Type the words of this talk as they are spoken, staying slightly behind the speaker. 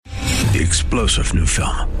The explosive new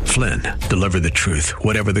film, Flynn, deliver the truth,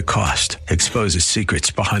 whatever the cost, exposes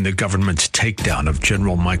secrets behind the government's takedown of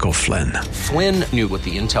General Michael Flynn. Flynn knew what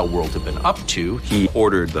the intel world had been up to. He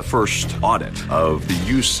ordered the first audit of the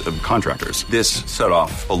use of contractors. This set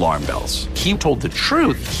off alarm bells. He told the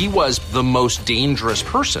truth. He was the most dangerous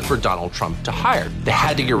person for Donald Trump to hire. They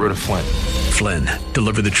had to get rid of Flynn. Flynn,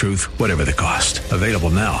 deliver the truth, whatever the cost. Available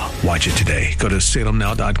now. Watch it today. Go to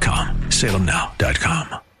salemnow.com.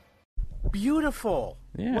 salemnow.com. Beautiful.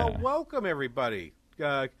 Yeah. Well, welcome, everybody.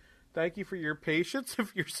 Thank you for your patience.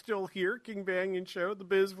 If you're still here, King Banyan Show, the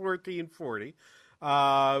Biz 1440.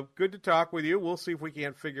 Good to talk with you. We'll see if we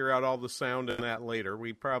can't figure out all the sound in that later.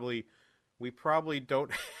 We probably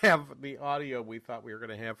don't have the audio we thought we were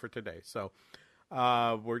going to have for today. So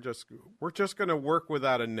we're just going to work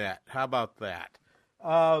without a net. How about that?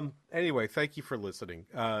 Anyway, thank you for listening.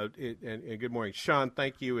 And good morning, Sean.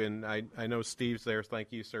 Thank you, and I know Steve's there.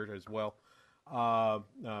 Thank you, sir, as well, for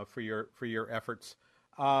your efforts.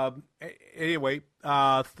 Anyway,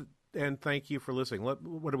 and thank you for listening.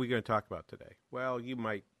 What are we going to talk about today? Well, you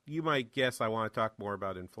might guess I want to talk more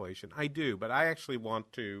about inflation. I do, but I actually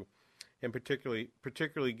want to, and particularly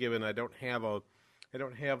given I don't have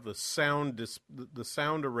the sound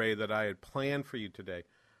array that I had planned for you today.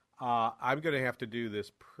 I'm going to have to do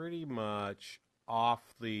this pretty much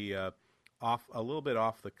off a little bit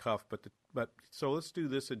off the cuff, but so let's do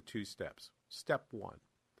this in two steps. Step one.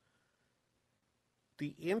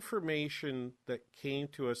 The information that came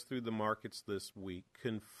to us through the markets this week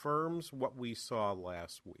confirms what we saw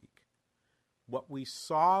last week. What we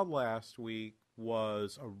saw last week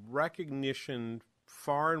was a recognition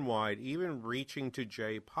far and wide, even reaching to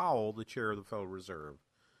Jay Powell, the chair of the Federal Reserve,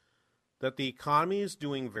 that the economy is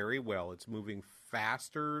doing very well. It's moving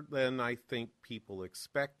faster than I think people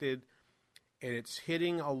expected, and it's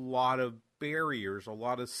hitting a lot of barriers, a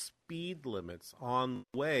lot of speed limits on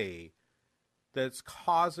the way that's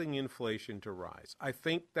causing inflation to rise. I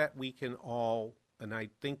think that we can all, and I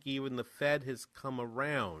think even the Fed has come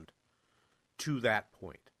around to that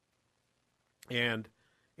point. And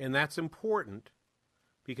that's important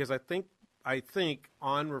because I think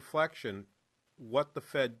on reflection, what the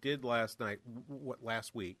Fed did last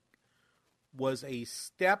week was a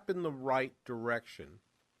step in the right direction,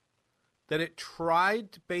 that it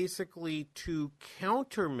tried basically to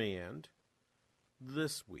countermand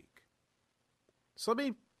this week. So let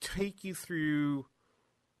me take you through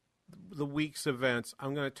the week's events.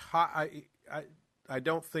 I'm going to talk. I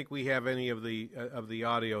don't think we have any of the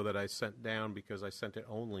audio that I sent down because I sent it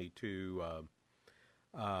only to.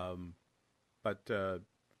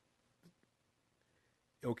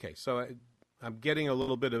 Okay, so I'm getting a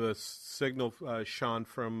little bit of a signal, Sean,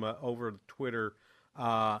 from over Twitter.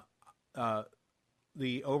 The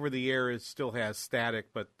over-the-air still has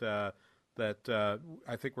static, but that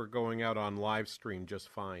I think we're going out on live stream just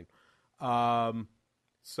fine. So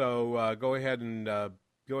go ahead and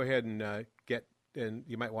get, and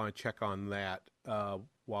you might want to check on that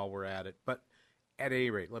while we're at it. But at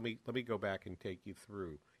any rate, let me go back and take you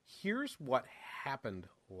through. Here's what happened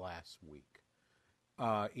last week.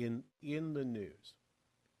 In the news.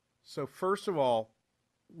 So first of all,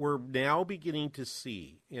 we're now beginning to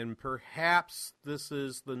see, and perhaps this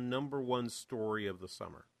is the number one story of the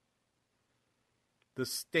summer, the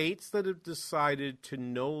states that have decided to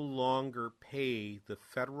no longer pay the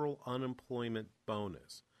federal unemployment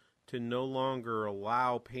bonus, to no longer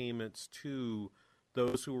allow payments to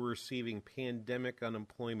those who are receiving pandemic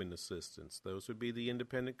unemployment assistance. Those would be the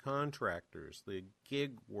independent contractors, the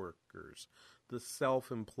gig workers, the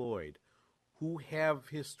self-employed, who have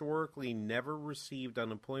historically never received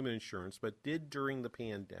unemployment insurance but did during the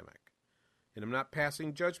pandemic. And I'm not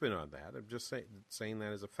passing judgment on that. I'm just saying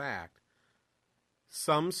that as a fact.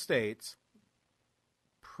 Some states,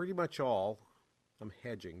 pretty much all, I'm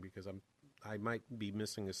hedging because I might be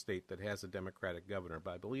missing a state that has a Democratic governor,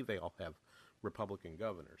 but I believe they all have Republican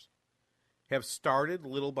governors, have started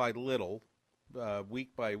little by little,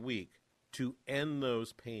 week by week, to end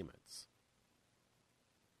those payments.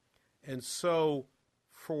 And so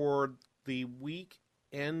for the week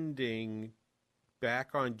ending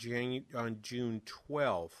back on June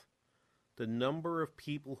 12th, the number of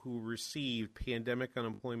people who received pandemic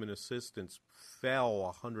unemployment assistance fell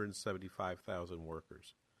 175,000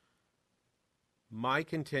 workers. My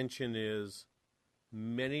contention is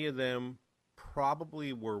many of them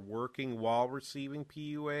probably were working while receiving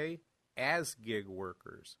PUA as gig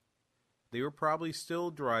workers. They were probably still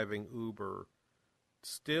driving Uber,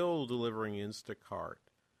 still delivering Instacart,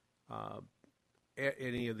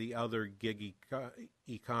 any of the other gig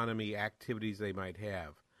economy activities they might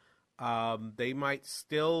have. They might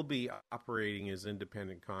still be operating as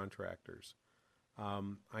independent contractors.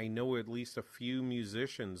 I know at least a few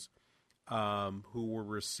musicians who were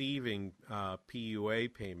receiving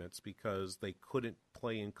PUA payments because they couldn't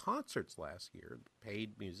play in concerts last year,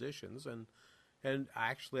 paid musicians, and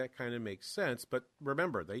actually that kind of makes sense. But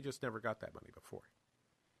remember, they just never got that money before.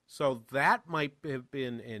 So that might have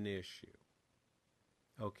been an issue.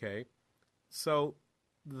 Okay? So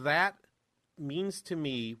that means to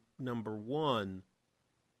me, number one,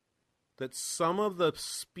 that some of the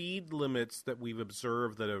speed limits that we've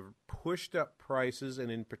observed that have pushed up prices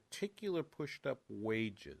and in particular pushed up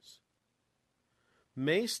wages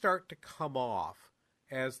may start to come off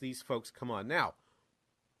as these folks come on. Now,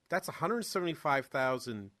 that's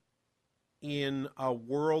 175,000 in a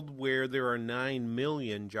world where there are 9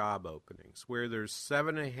 million job openings, where there's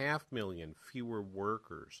 7.5 million fewer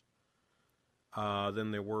workers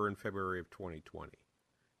than there were in February of 2020.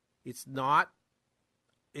 It's not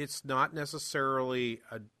necessarily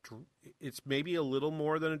it's maybe a little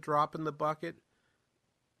more than a drop in the bucket,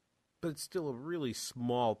 but it's still a really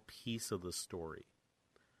small piece of the story.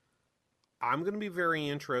 I'm going to be very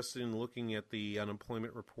interested in looking at the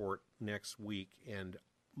unemployment report next week, and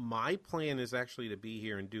my plan is actually to be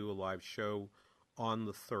here and do a live show on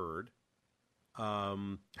the 3rd.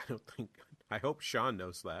 I hope Sean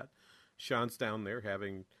knows that. Sean's down there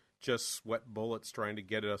having just sweat bullets trying to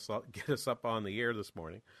get us up on the air this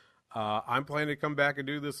morning. I'm planning to come back and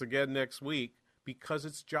do this again next week because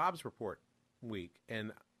it's jobs report week,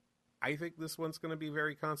 and I think this one's going to be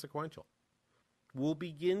very consequential. We'll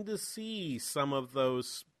begin to see some of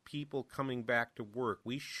those people coming back to work.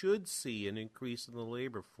 We should see an increase in the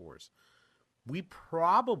labor force. We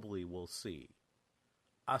probably will see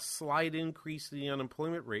a slight increase in the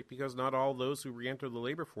unemployment rate because not all those who re-enter the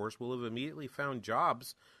labor force will have immediately found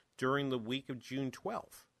jobs during the week of June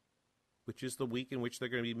 12th, which is the week in which they're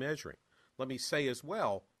going to be measuring. Let me say as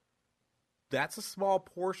well, that's a small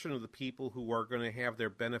portion of the people who are going to have their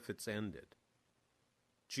benefits ended.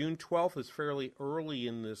 June 12th is fairly early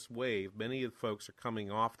in this wave. Many of the folks are coming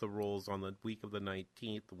off the rolls on the week of the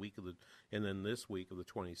 19th, and then this week of the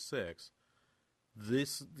 26th.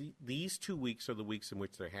 These 2 weeks are the weeks in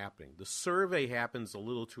which they're happening. The survey happens a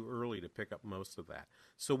little too early to pick up most of that.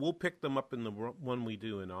 So we'll pick them up in the one we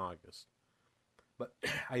do in August. But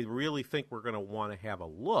I really think we're going to want to have a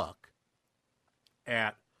look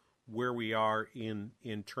at where we are in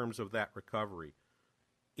terms of that recovery.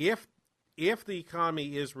 If the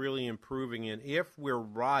economy is really improving, and if we're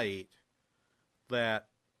right that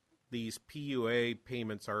these PUA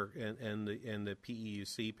payments are and the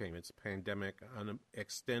PEUC payments, pandemic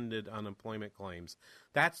extended unemployment claims,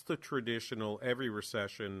 that's the traditional. Every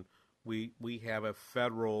recession, we have a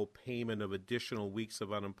federal payment of additional weeks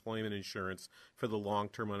of unemployment insurance for the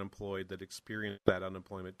long-term unemployed that experience that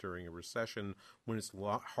unemployment during a recession when it's a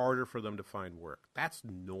lot harder for them to find work. That's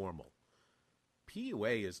normal.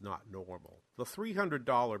 PUA is not normal. The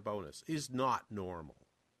 $300 bonus is not normal.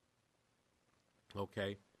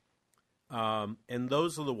 Okay? And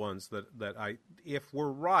those are the ones that if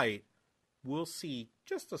we're right, we'll see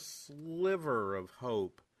just a sliver of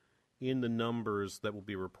hope in the numbers that will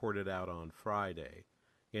be reported out on Friday.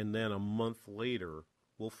 And then a month later,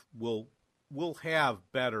 we'll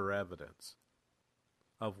have better evidence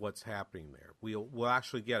of what's happening there. We'll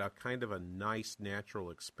actually get a kind of a nice natural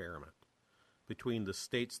experiment between the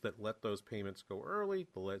states that let those payments go early,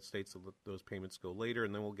 the states that let those payments go later,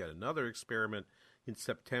 and then we'll get another experiment in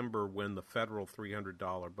September when the federal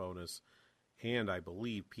 $300 bonus and, I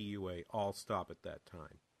believe, PUA all stop at that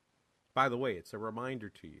time. By the way, it's a reminder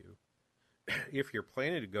to you, if you're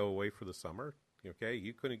planning to go away for the summer, okay,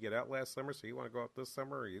 you couldn't get out last summer, so you want to go out this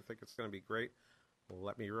summer, or you think it's going to be great, well,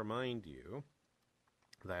 let me remind you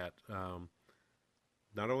that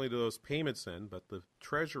not only do those payments end, but the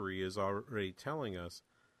Treasury is already telling us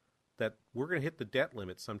that we're going to hit the debt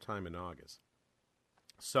limit sometime in August.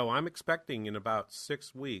 So I'm expecting in about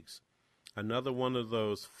 6 weeks another one of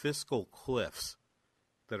those fiscal cliffs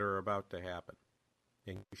that are about to happen.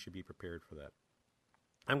 And you should be prepared for that.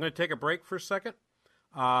 I'm going to take a break for a second.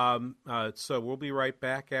 So we'll be right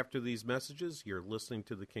back after these messages. You're listening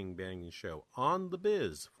to The King Banaian Show on The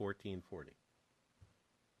Biz 1440.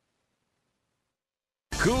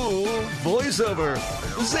 Cool voiceover.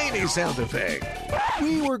 Zany sound effect.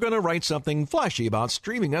 We were going to write something flashy about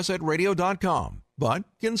streaming us at radio.com. But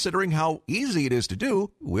considering how easy it is to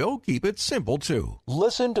do, we'll keep it simple, too.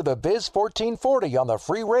 Listen to the Biz 1440 on the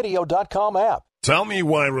free radio.com app. Tell me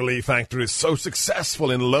why Relief Factor is so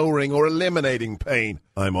successful in lowering or eliminating pain.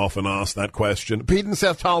 I'm often asked that question. Pete and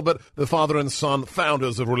Seth Talbot, the father and son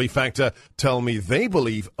founders of Relief Factor, tell me they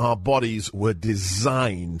believe our bodies were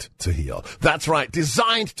designed to heal. That's right,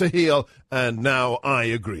 designed to heal, and now I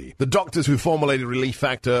agree. The doctors who formulated Relief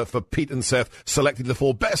Factor for Pete and Seth selected the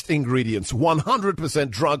 4 best ingredients, 100%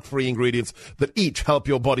 drug-free ingredients that each help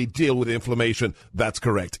your body deal with inflammation. That's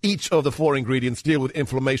correct. Each of the 4 ingredients deal with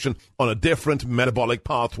inflammation on a different metabolic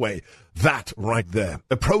pathway. That right there,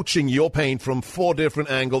 approaching your pain from 4 different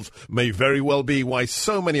angles, may very well be why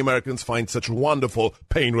so many Americans find such wonderful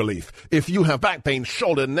pain relief. If you have back pain,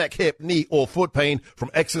 shoulder, neck, hip, knee, or foot pain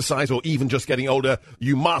from exercise or even just getting older,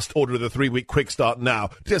 you must order the 3-week quick start now.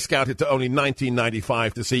 Discounted to only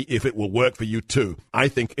 $19.95 to see if it will work for you too. I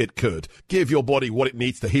think it could. Give your body what it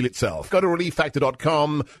needs to heal itself. Go to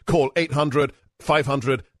ReliefFactor.com, call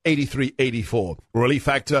 800-500-8384,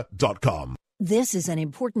 ReliefFactor.com. This is an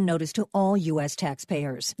important notice to all U.S.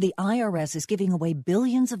 taxpayers. The IRS is giving away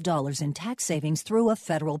billions of dollars in tax savings through a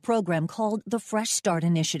federal program called the Fresh Start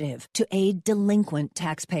Initiative to aid delinquent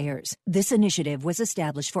taxpayers. This initiative was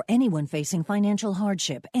established for anyone facing financial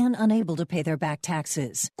hardship and unable to pay their back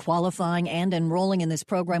taxes. Qualifying and enrolling in this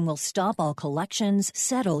program will stop all collections,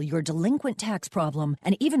 settle your delinquent tax problem,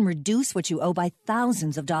 and even reduce what you owe by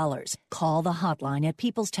thousands of dollars. Call the hotline at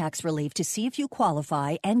People's Tax Relief to see if you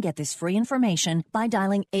qualify and get this free information by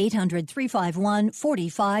dialing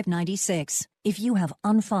 800-351-4596. If you have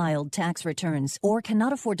unfiled tax returns or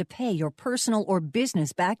cannot afford to pay your personal or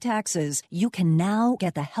business back taxes, you can now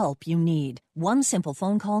get the help you need. One simple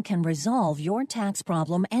phone call can resolve your tax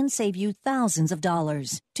problem and save you thousands of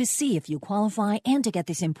dollars. To see if you qualify and to get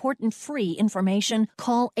this important free information,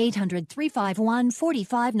 call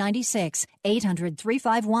 800-351-4596.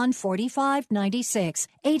 800-351-4596.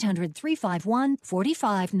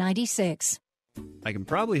 800-351-4596. I can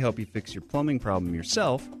probably help you fix your plumbing problem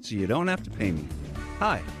yourself so you don't have to pay me.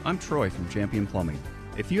 Hi, I'm Troy from Champion Plumbing.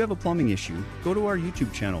 If you have a plumbing issue, go to our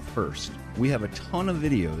YouTube channel first. We have a ton of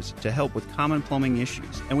videos to help with common plumbing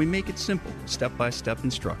issues, and we make it simple, step-by-step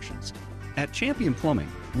instructions. At Champion Plumbing,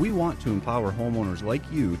 we want to empower homeowners like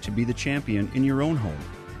you to be the champion in your own home.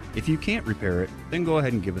 If you can't repair it, then go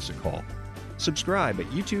ahead and give us a call. Subscribe at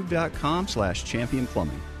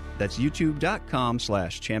youtube.com/championplumbing. That's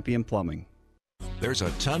youtube.com/championplumbing. There's a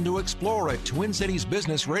ton to explore at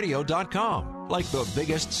TwinCitiesBusinessRadio.com, like the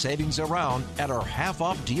biggest savings around at our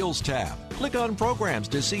half-off deals tab. Click on programs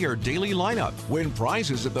to see our daily lineup, win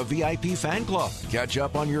prizes at the VIP fan club, catch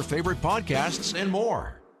up on your favorite podcasts, and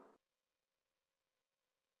more.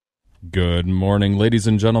 Good morning, ladies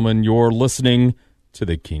and gentlemen. You're listening to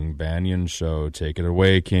the King Banaian Show. Take it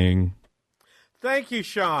away, King. Thank you,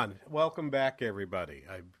 Sean. Welcome back, everybody.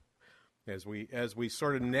 As we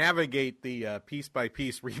sort of navigate the piece by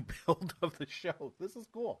piece rebuild of the show, this is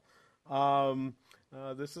cool.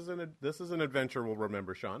 This is an adventure we'll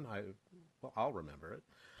remember, Sean. I'll remember it.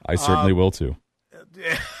 I certainly will too.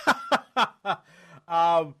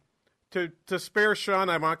 To spare Sean,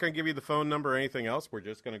 I'm not going to give you the phone number or anything else. We're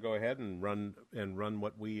just going to go ahead and run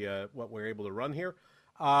what we're able to run here.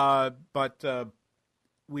 But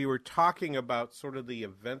we were talking about sort of the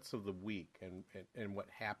events of the week and what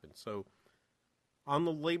happened. So on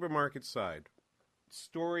the labor market side,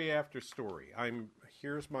 story after story.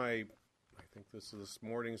 Here's I think this is this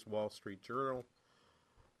morning's Wall Street Journal.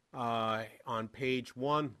 On page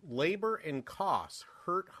 1, labor and costs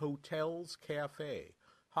hurt hotels cafe.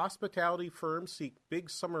 Hospitality firms seek big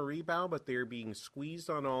summer rebound, but they're being squeezed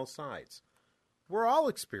on all sides. We're all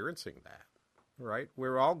experiencing that. Right,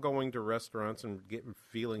 we're all going to restaurants and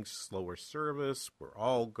feeling slower service. We're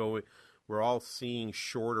all seeing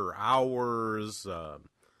shorter hours,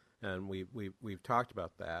 and we've talked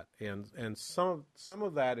about that. And some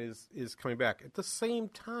of that is coming back. At the same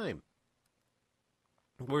time,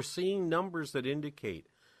 we're seeing numbers that indicate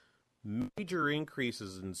major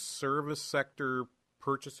increases in service sector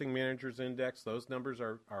purchasing managers index. Those numbers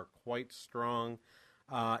are quite strong.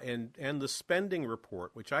 And the spending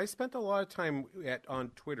report, which I spent a lot of time on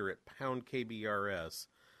Twitter at #KBRS.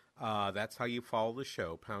 That's how you follow the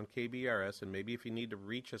show, #KBRS. And maybe if you need to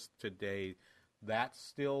reach us today, that's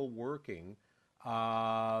still working.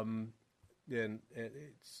 And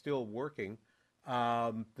it's still working.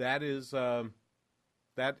 That is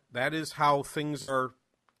how things are.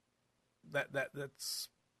 That's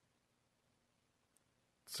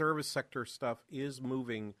service sector stuff is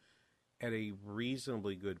moving at a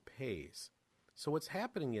reasonably good pace. So what's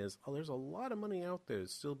happening is there's a lot of money out there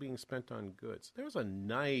that's still being spent on goods. There's a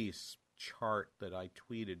nice chart that I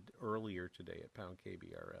tweeted earlier today at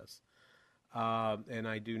 #KBRS, and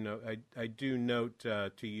I do note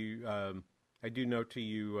to you I do note to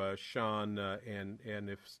you, Sean, and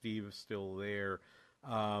if Steve is still there,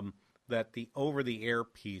 that the over-the-air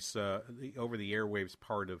piece, the over-the-airwaves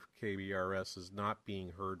part of KBRS is not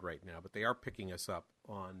being heard right now, but they are picking us up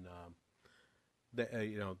on,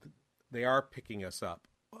 they are picking us up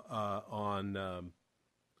on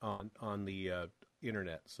the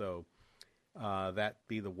internet. So that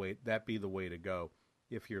be the way to go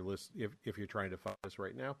if you're if you're trying to find us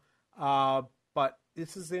right now. But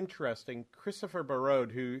this is interesting. Christopher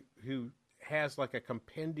Barode, who has like a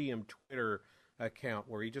compendium Twitter account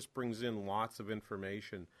where he just brings in lots of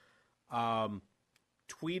information,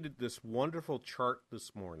 tweeted this wonderful chart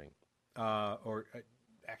this morning, or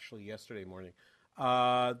actually yesterday morning,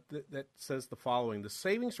 that says the following. The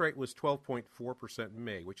savings rate was 12.4% in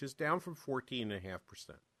May, which is down from 14.5%.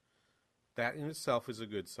 That in itself is a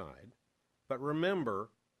good sign. But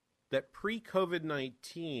remember that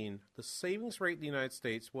pre-COVID-19, the savings rate in the United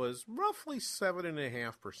States was roughly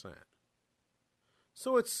 7.5%.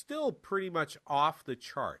 So it's still pretty much off the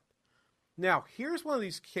chart. Now, here's one of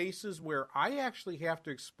these cases where I actually have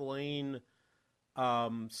to explain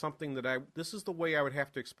something that this is the way I would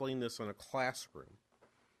have to explain this in a classroom.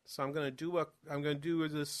 So I'm going to do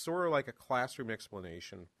this sort of like a classroom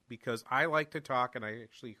explanation because I like to talk, and I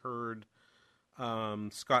actually heard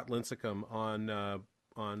Scott Lincecum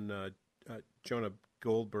on Jonah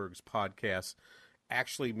Goldberg's podcast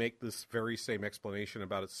actually make this very same explanation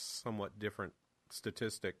about a somewhat different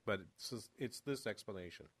statistic, but it's this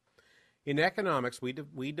explanation. In economics,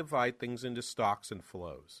 we divide things into stocks and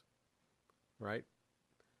flows, right?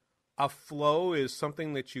 A flow is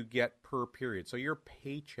something that you get per period. So your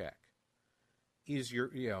paycheck is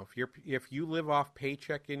if you live off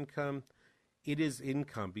paycheck income, it is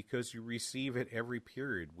income because you receive it every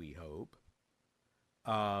period, we hope.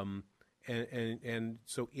 And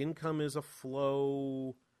so income is a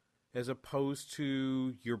flow as opposed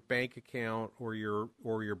to your bank account or your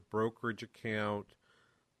brokerage account.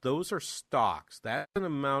 Those are stocks. That's an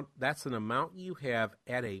amount you have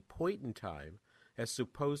at a point in time, as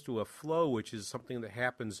opposed to a flow, which is something that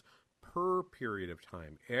happens per period of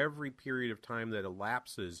time. Every period of time that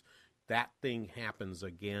elapses, that thing happens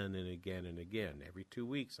again and again and again. Every 2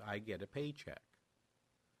 weeks, I get a paycheck.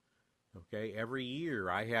 Okay, every year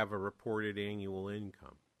I have a reported annual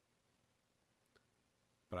income.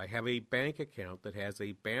 But I have a bank account that has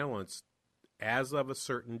a balance as of a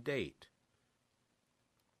certain date.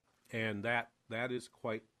 And that is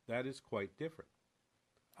quite different.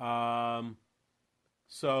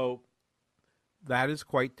 So that is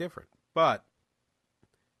quite different. But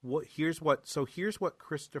here's what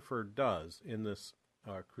Christopher does in this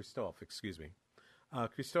Christophe, excuse me.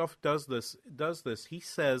 Christophe does this. He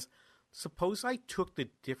says, suppose I took the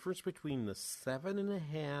difference between the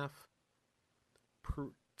 7.5%,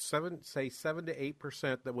 7 to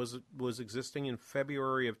 8% that was existing in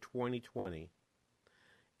February of 2020,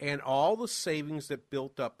 and all the savings that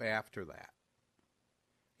built up after that.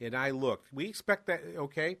 And I looked. We expect that,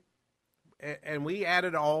 okay? And we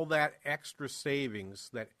added all that extra savings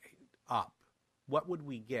that up. What would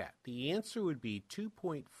we get? The answer would be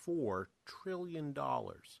 $2.4 trillion.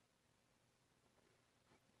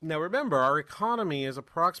 Now, remember, our economy is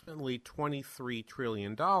approximately $23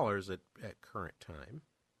 trillion at current time.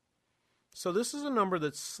 So this is a number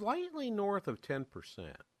that's slightly north of 10%,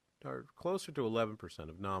 or closer to 11%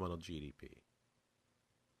 of nominal GDP.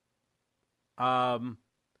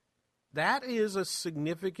 That is a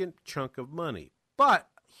significant chunk of money. But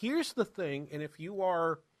here's the thing, and if you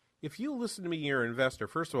listen to me, you're an investor,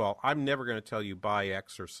 first of all, I'm never going to tell you buy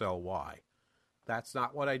X or sell Y. That's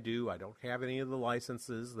not what I do. I don't have any of the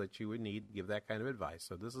licenses that you would need to give that kind of advice.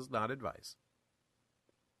 So this is not advice.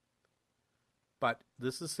 But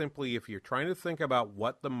this is simply if you're trying to think about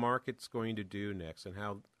what the market's going to do next and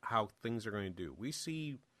how things are going to do. We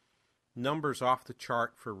see numbers off the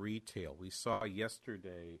chart for retail. We saw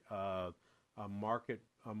yesterday a market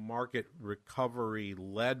recovery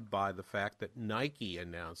led by the fact that Nike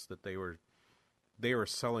announced that they were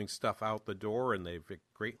selling stuff out the door, and they've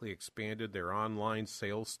greatly expanded their online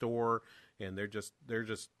sales store, and they're just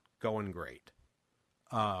going great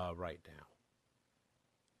right now.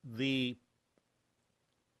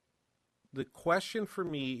 The question for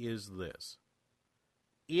me is this: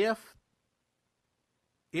 if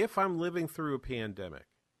I'm living through a pandemic,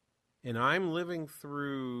 and I'm living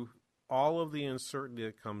through all of the uncertainty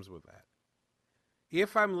that comes with that,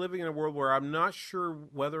 if I'm living in a world where I'm not sure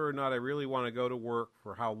whether or not I really want to go to work,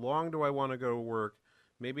 for how long do I want to go to work,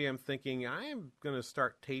 maybe I'm thinking I am going to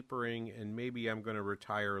start tapering and maybe I'm going to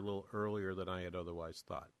retire a little earlier than I had otherwise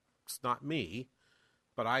thought. It's not me.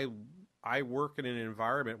 but I work in an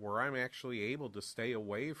environment where I'm actually able to stay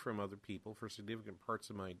away from other people for significant parts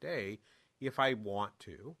of my day if I want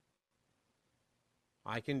to.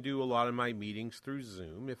 I can do a lot of my meetings through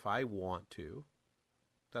Zoom if I want to.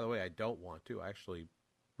 By the way, I don't want to. I actually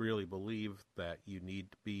really believe that you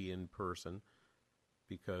need to be in person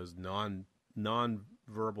because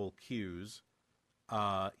non-verbal cues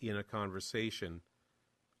in a conversation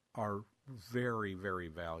are very, very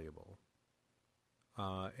valuable.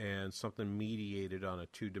 And something mediated on a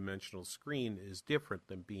two-dimensional screen is different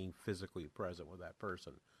than being physically present with that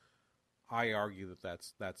person. I argue that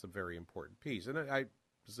that's a very important piece. And I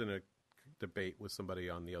was in a debate with somebody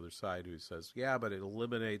on the other side who says, yeah, but it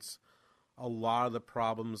eliminates a lot of the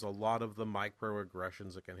problems, a lot of the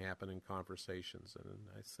microaggressions that can happen in conversations. And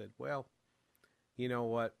I said, well, you know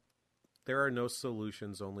what? There are no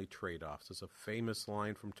solutions, only trade-offs. It's a famous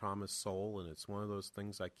line from Thomas Sowell, and it's one of those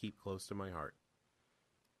things I keep close to my heart.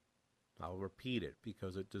 I'll repeat it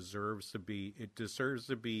because it deserves to be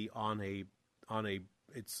on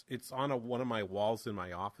one of my walls in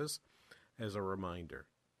my office as a reminder.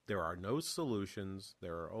 There are no solutions,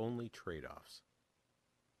 there are only trade-offs.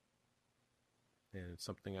 And it's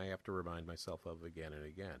something I have to remind myself of again and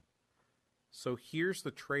again. So here's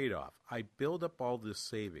the trade-off. I build up all this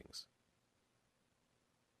savings.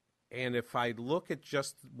 And if I look at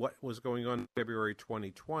just what was going on in February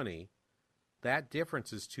 2020, that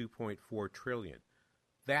difference is $2.4 trillion.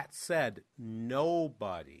 That said,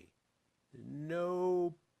 nobody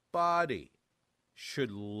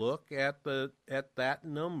should look at that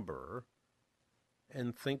number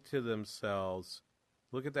and think to themselves,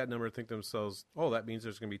 oh, that means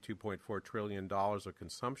there's going to be $2.4 trillion of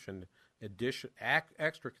consumption,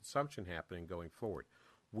 extra consumption happening going forward.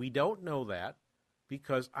 We don't know that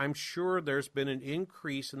because I'm sure there's been an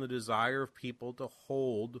increase in the desire of people to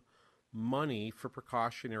hold money for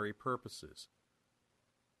precautionary purposes.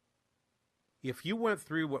 If you went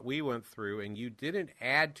through what we went through and you didn't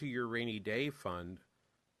add to your rainy day fund,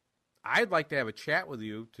 I'd like to have a chat with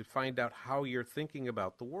you to find out how you're thinking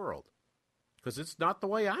about the world. Because it's not the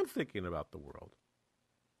way I'm thinking about the world.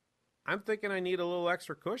 I'm thinking I need a little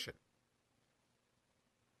extra cushion.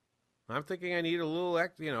 I'm thinking I need a little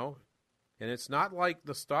extra, and it's not like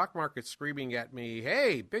the stock market's screaming at me,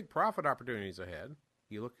 hey, big profit opportunities ahead.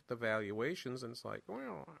 You look at the valuations and it's like,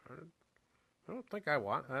 well, I don't think I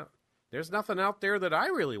want that. There's nothing out there that I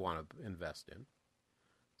really want to invest in.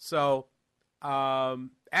 So,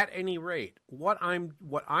 at any rate, what I'm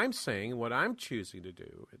saying, what I'm choosing to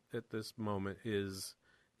do at this moment is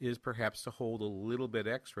perhaps to hold a little bit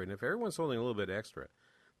extra. And if everyone's holding a little bit extra,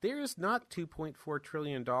 there is not $2.4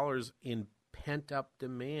 trillion in pent-up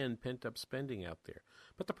demand, pent-up spending out there.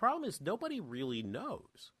 But the problem is nobody really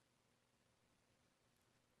knows.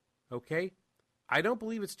 Okay? I don't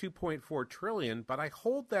believe it's $2.4 trillion, but I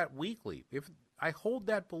hold that weekly. If I hold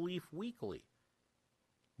that belief weekly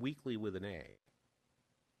with an A.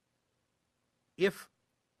 If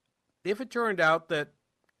it turned out that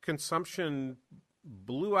consumption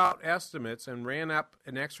blew out estimates and ran up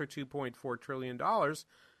an extra $2.4 trillion,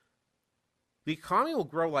 the economy will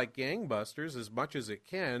grow like gangbusters as much as it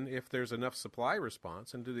can if there's enough supply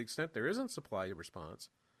response. And to the extent there isn't supply response,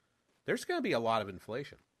 there's going to be a lot of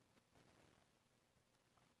inflation.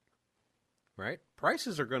 Right?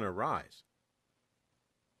 Prices are going to rise.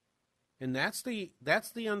 And that's the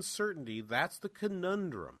uncertainty, that's the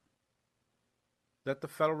conundrum that the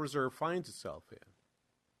Federal Reserve finds itself in.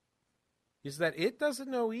 Is that it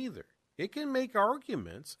doesn't know either. It can make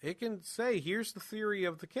arguments. It can say, here's the theory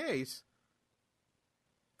of the case.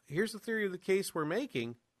 Here's the theory of the case we're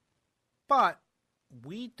making. But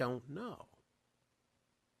we don't know.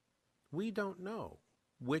 We don't know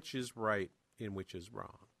which is right and which is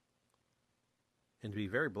wrong. And to be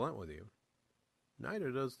very blunt with you,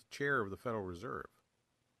 neither does the chair of the Federal Reserve.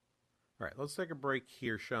 All right, let's take a break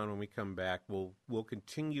here, Sean. When we come back, we'll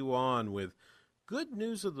continue on with good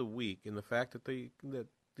news of the week and the fact that the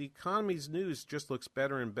economy's news just looks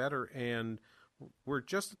better and better, and we're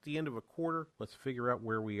just at the end of a quarter. Let's figure out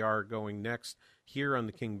where we are going next here on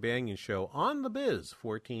the King Banaian Show on the Biz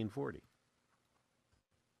 1440.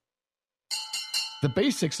 The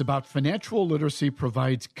Basics About Financial Literacy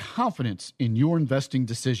provides confidence in your investing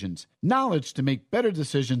decisions. Knowledge to make better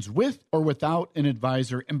decisions with or without an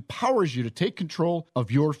advisor empowers you to take control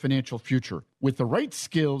of your financial future. With the right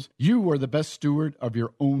skills, you are the best steward of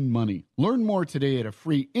your own money. Learn more today at a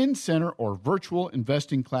free in-center or virtual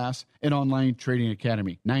investing class at Online Trading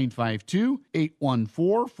Academy.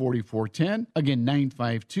 952-814-4410. Again,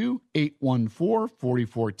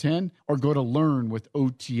 952-814-4410. Or go to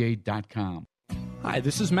learnwithota.com. Hi,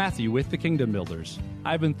 this is Matthew with the Kingdom Builders.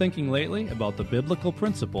 I've been thinking lately about the biblical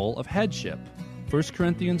principle of headship. 1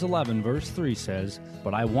 Corinthians 11 verse 3 says,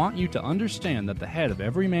 "But I want you to understand that the head of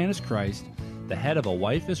every man is Christ, the head of a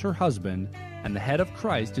wife is her husband, and the head of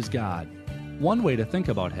Christ is God." One way to think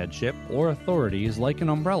about headship or authority is like an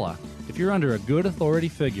umbrella. If you're under a good authority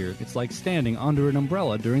figure, it's like standing under an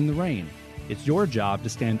umbrella during the rain. It's your job to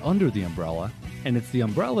stand under the umbrella, and it's the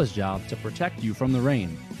umbrella's job to protect you from the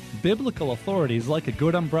rain. Biblical authority is like a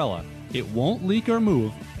good umbrella. It won't leak or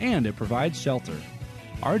move, and it provides shelter.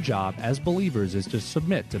 Our job as believers is to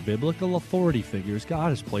submit to biblical authority figures God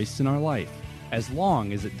has placed in our life, as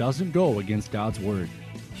long as it doesn't go against God's word.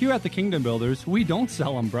 Here at the Kingdom Builders, we don't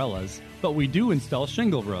sell umbrellas, but we do install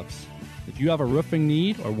shingle roofs. If you have a roofing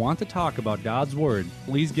need or want to talk about God's word,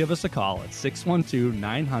 please give us a call at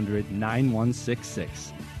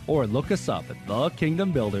 612-900-9166 or look us up at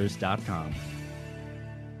thekingdombuilders.com.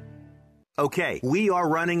 Okay, we are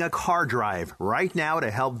running a car drive right now to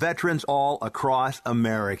help veterans all across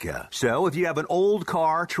America. So if you have an old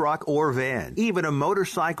car, truck, or van, even a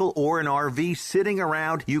motorcycle or an RV sitting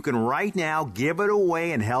around, you can right now give it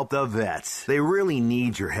away and help the vets. They really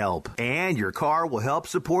need your help. And your car will help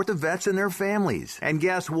support the vets and their families. And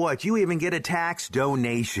guess what? You even get a tax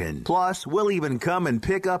donation. Plus, we'll even come and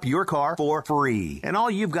pick up your car for free. And all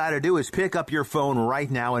you've got to do is pick up your phone right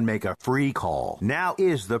now and make a free call. Now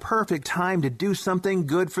is the perfect time to do something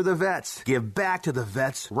good for the vets. Give back to the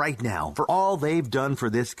vets right now for all they've done for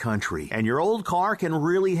this country. And your old car can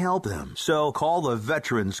really help them. So call the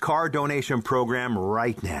Veterans Car Donation Program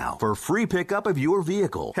right now for free pickup of your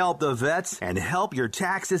vehicle. Help the vets and help your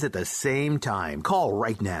taxes at the same time. Call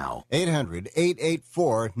right now.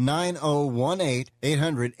 800-884-9018.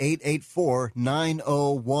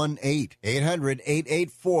 800-884-9018.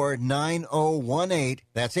 800-884-9018.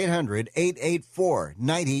 That's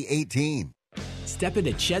 800-884-9018. Step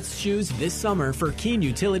into Chet's shoes this summer for Keen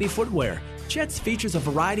Utility footwear. Chet's features a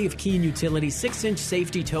variety of Keen Utility 6-inch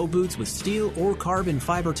safety toe boots with steel or carbon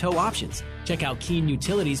fiber toe options. Check out Keen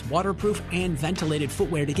Utility's waterproof and ventilated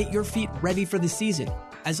footwear to get your feet ready for the season.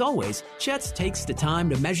 As always, Chet's takes the time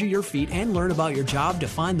to measure your feet and learn about your job to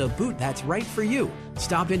find the boot that's right for you.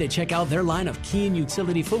 Stop in to check out their line of Keen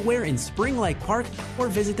Utility footwear in Spring Lake Park or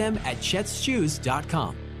visit them at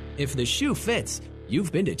chetsshoes.com. If the shoe fits,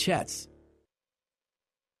 you've been to Chet's.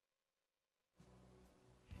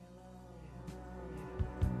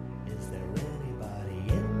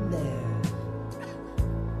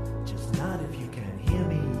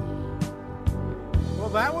 Well,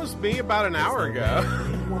 that was me about an hour ago.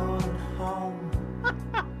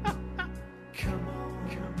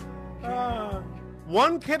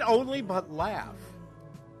 One can only but laugh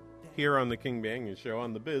here on the King Banyan Show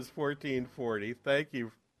on the Biz 1440. Thank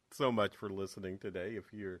you so much for listening today.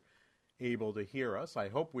 If you're able to hear us, I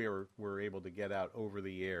hope we're able to get out over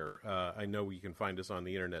the air. I know you can find us on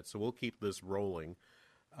the internet, so we'll keep this rolling,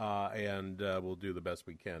 and we'll do the best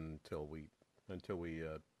we can until we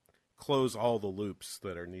close all the loops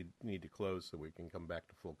that are need to close, so we can come back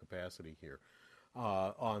to full capacity here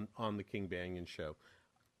on the King Banyan Show.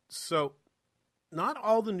 So, not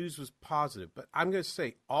all the news was positive, but I'm going to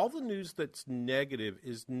say all the news that's negative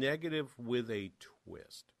is negative with a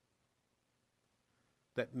twist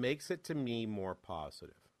that makes it, to me, more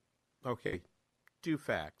positive. Okay, two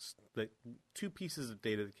facts, two pieces of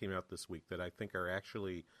data that came out this week that I think are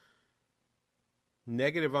actually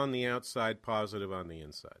negative on the outside, positive on the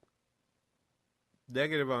inside.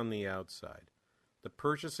 Negative on the outside. The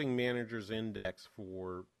Purchasing Managers Index,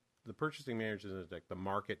 the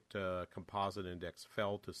market composite index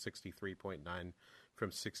fell to 63.9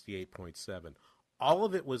 from 68.7. All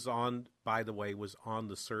of it was on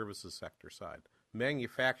the services sector side.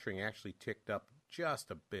 Manufacturing actually ticked up just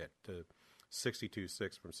a bit to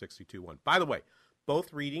 62.6 from 62.1. By the way,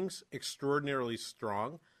 both readings extraordinarily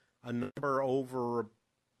strong. A number over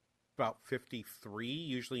about 53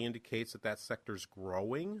 usually indicates that sector's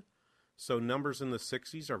growing. So numbers in the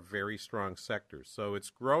 60s are very strong sectors. So it's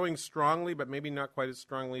growing strongly, but maybe not quite as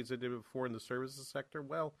strongly as it did before in the services sector.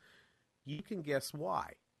 Well, you can guess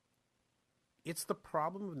why. It's the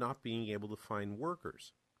problem of not being able to find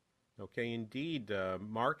workers. Okay, indeed,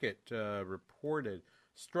 Market reported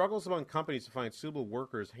struggles among companies to find suitable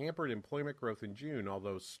workers hampered employment growth in June.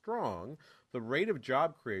 Although strong, the rate of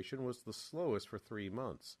job creation was the slowest for 3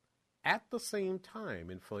 months. At the same time,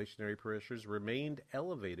 inflationary pressures remained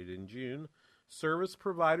elevated in June. Service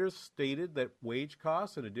providers stated that wage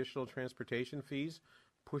costs and additional transportation fees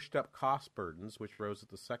pushed up cost burdens, which rose at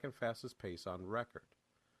the second fastest pace on record.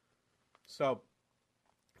 So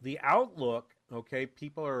the outlook, okay,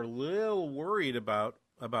 people are a little worried about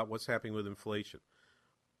what's happening with inflation.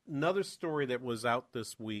 another story that was out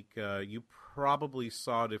this week, you probably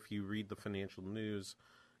saw it if you read the financial news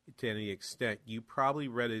to any extent. You probably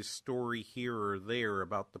read a story here or there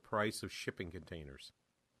about the price of shipping containers.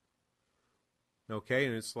 Okay,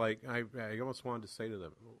 and it's like I almost wanted to say to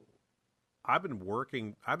them, I've been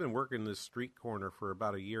working this street corner for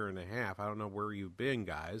about a year and a half. I don't know where you've been,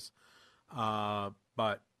 guys, but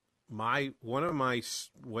one of my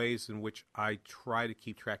ways in which I try to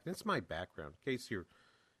keep track. That's my background. In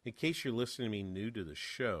case you're listening to me new to the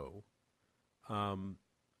show, my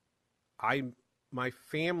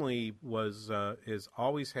family has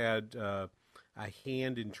always had a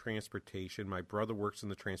hand in transportation. My brother works in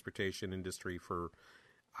the transportation industry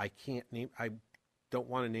I don't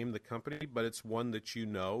want to name the company, but it's one that you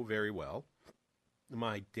know very well.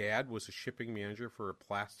 My dad was a shipping manager for a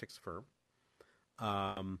plastics firm,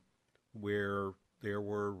 where there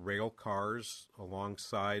were rail cars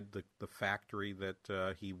alongside the factory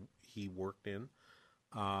that he worked in,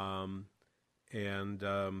 and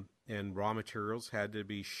raw materials had to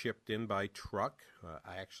be shipped in by truck.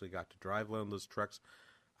 I actually got to drive one of those trucks.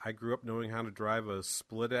 I grew up knowing how to drive a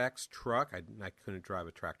split-ax truck. I couldn't drive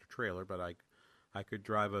a tractor-trailer, but I could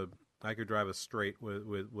drive a straight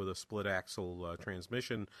with a split-axle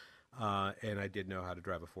transmission, and I did know how to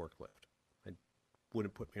drive a forklift. It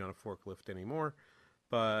wouldn't put me on a forklift anymore,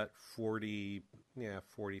 but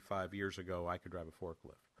 45 years ago, I could drive a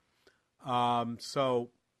forklift. So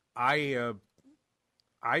I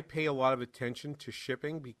pay a lot of attention to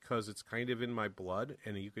shipping because it's kind of in my blood,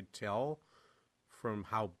 and you could tell from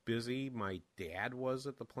how busy my dad was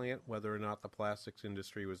at the plant whether or not the plastics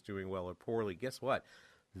industry was doing well or poorly. Guess what?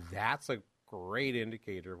 That's a great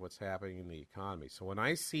indicator of what's happening in the economy. So when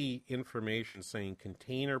I see information saying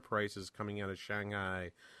container prices coming out of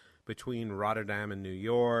Shanghai between Rotterdam and New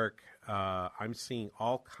York, I'm seeing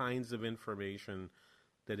all kinds of information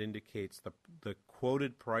that indicates the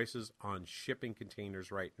quoted prices on shipping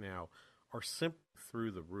containers right now are simply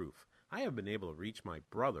through the roof. I have been able to reach my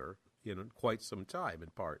brother in quite some time, in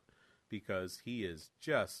part because he is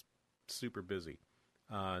just super busy.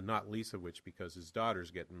 Not least of which because his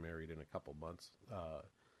daughter's getting married in a couple months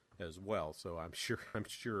as well. So I'm sure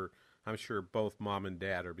both mom and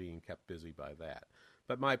dad are being kept busy by that.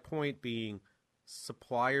 But my point being,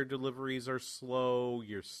 supplier deliveries are slow.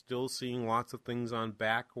 You're still seeing lots of things on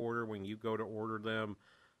back order when you go to order them.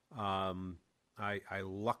 I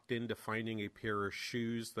lucked into finding a pair of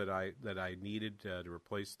shoes that I needed to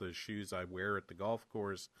replace the shoes I wear at the golf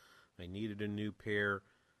course. I needed a new pair.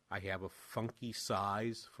 I have a funky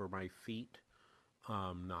size for my feet,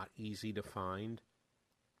 not easy to find.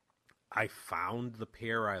 I found the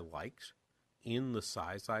pair I liked in the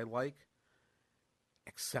size I like,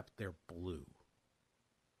 except they're blue.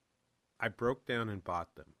 I broke down and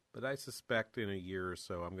bought them, but I suspect in a year or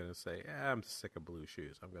so I'm going to say, I'm sick of blue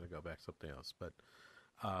shoes. I'm going to go back to something else. But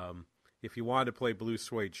if you wanted to play blue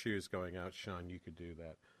suede shoes going out, Sean, you could do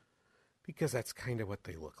that because that's kind of what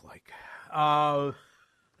they look like.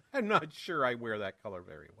 I'm not sure I wear that color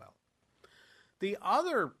very well. The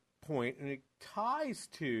other point, and it ties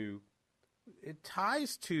to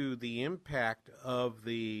the impact of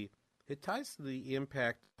the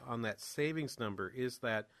impact on that savings number, is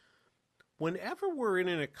that whenever we're in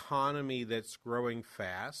an economy that's growing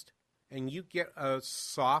fast and you get a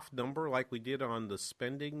soft number like we did on the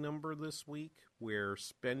spending number this week, where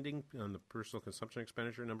spending on the personal consumption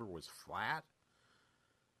expenditure number was flat,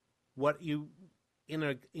 in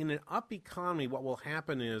an up economy, what will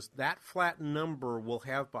happen is that flat number will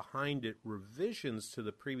have behind it revisions to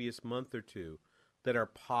the previous month or two that are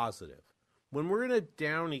positive. When we're in a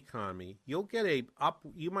down economy, you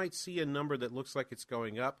might see a number that looks like it's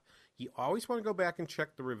going up. You always want to go back and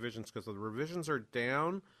check the revisions, because if the revisions are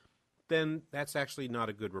down, then that's actually not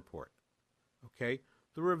a good report. Okay?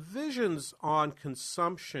 The revisions on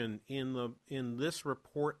consumption in this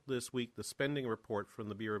report this week, the spending report from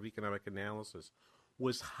the Bureau of Economic Analysis,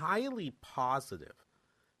 was highly positive,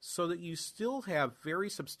 so that you still have very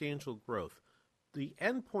substantial growth. The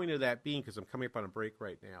end point of that being, because I'm coming up on a break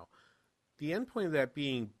right now, the end point of that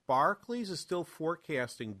being, Barclays is still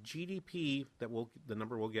forecasting GDP the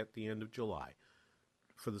number we'll get at the end of July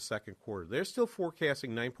for the second quarter. They're still forecasting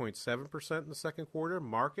 9.7% in the second quarter.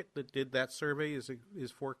 Market that did that survey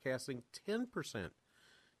is forecasting 10%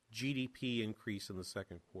 GDP increase in the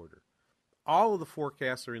second quarter. All of the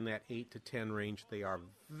forecasts are in that 8 to 10 range. They are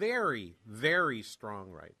very, very strong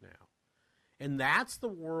right now. And that's the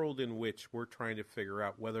world in which we're trying to figure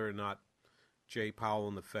out whether or not Jay Powell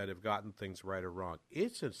and the Fed have gotten things right or wrong.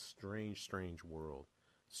 It's a strange, strange world.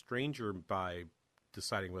 Stranger by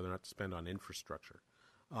deciding whether or not to spend on infrastructure.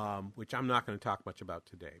 which I'm not going to talk much about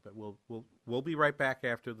today, but we'll be right back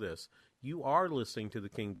after this. You are listening to the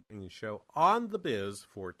King Banyan Show on the Biz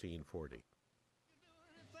 1440.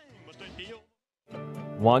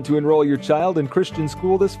 Want to enroll your child in Christian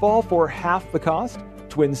school this fall for half the cost?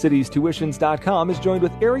 TwinCitiesTuitions.com has joined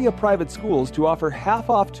with area private schools to offer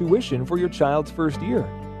half-off tuition for your child's first year.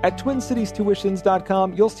 At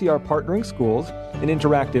TwinCitiesTuitions.com, you'll see our partnering schools, an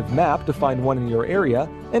interactive map to find one in your area,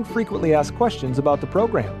 and frequently asked questions about the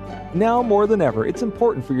program. Now more than ever, it's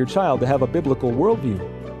important for your child to have a biblical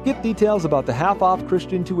worldview. Get details about the half-off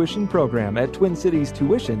Christian tuition program at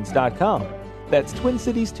TwinCitiesTuitions.com. That's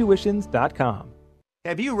TwinCitiesTuitions.com.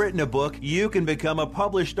 Have you written a book? You can become a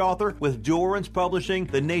published author with Dorrance Publishing,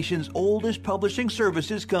 the nation's oldest publishing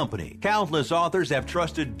services company. Countless authors have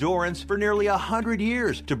trusted Dorrance for nearly 100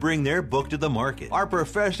 years to bring their book to the market. Our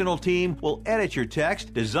professional team will edit your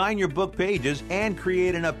text, design your book pages, and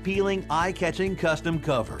create an appealing, eye-catching custom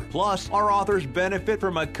cover. Plus, our authors benefit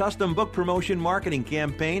from a custom book promotion marketing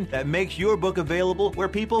campaign that makes your book available where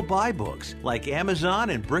people buy books, like Amazon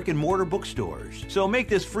and brick-and-mortar bookstores. So make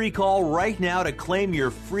this free call right now to claim your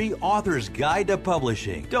free author's guide to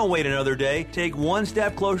publishing. Don't wait another day. Take one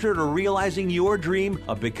step closer to realizing your dream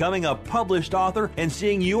of becoming a published author and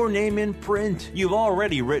seeing your name in print. You've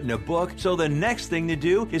already written a book, so the next thing to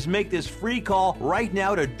do is make this free call right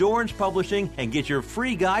now to Dorrance Publishing and get your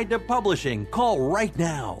free guide to publishing. Call right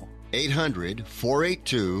now.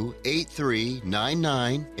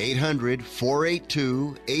 800-482-8399.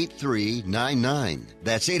 800-482-8399.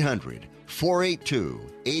 That's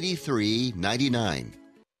 800-482-8399.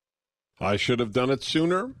 I should have done it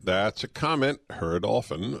sooner. That's a comment heard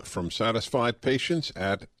often from satisfied patients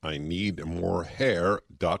at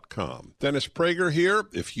IneedMoreHair.com. Dennis Prager here.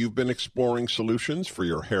 If you've been exploring solutions for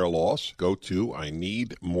your hair loss, go to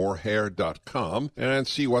IneedMoreHair.com and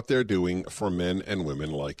see what they're doing for men and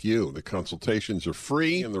women like you. The consultations are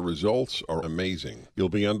free and the results are amazing. You'll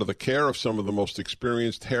be under the care of some of the most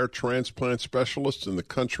experienced hair transplant specialists in the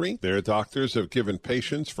country. Their doctors have given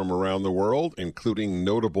patients from around the world, including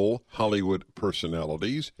notable Hollywood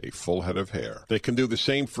personalities, a full head of hair. They can do the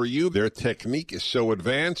same for you. Their technique is so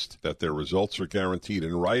advanced that their results are guaranteed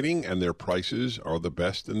in writing and their prices are the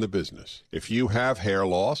best in the business. If you have hair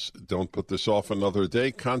loss, don't put this off another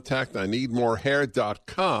day. Contact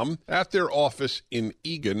IneedMoreHair.com at their office in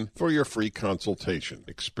Eagan for your free consultation.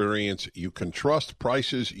 Experience you can trust,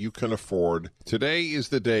 prices you can afford. Today is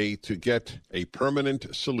the day to get a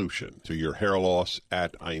permanent solution to your hair loss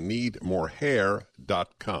at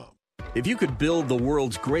IneedMoreHair.com. If you could build the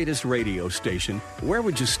world's greatest radio station, where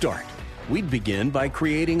would you start? We'd begin by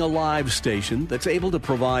creating a live station that's able to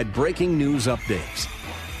provide breaking news updates.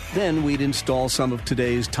 Then we'd install some of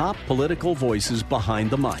today's top political voices behind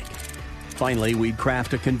the mic. Finally, we'd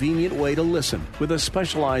craft a convenient way to listen with a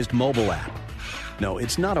specialized mobile app. No,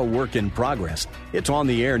 it's not a work in progress. It's on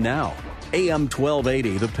the air now. AM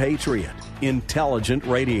 1280 The Patriot. Intelligent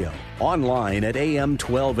radio. Online at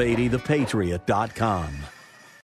am1280thepatriot.com.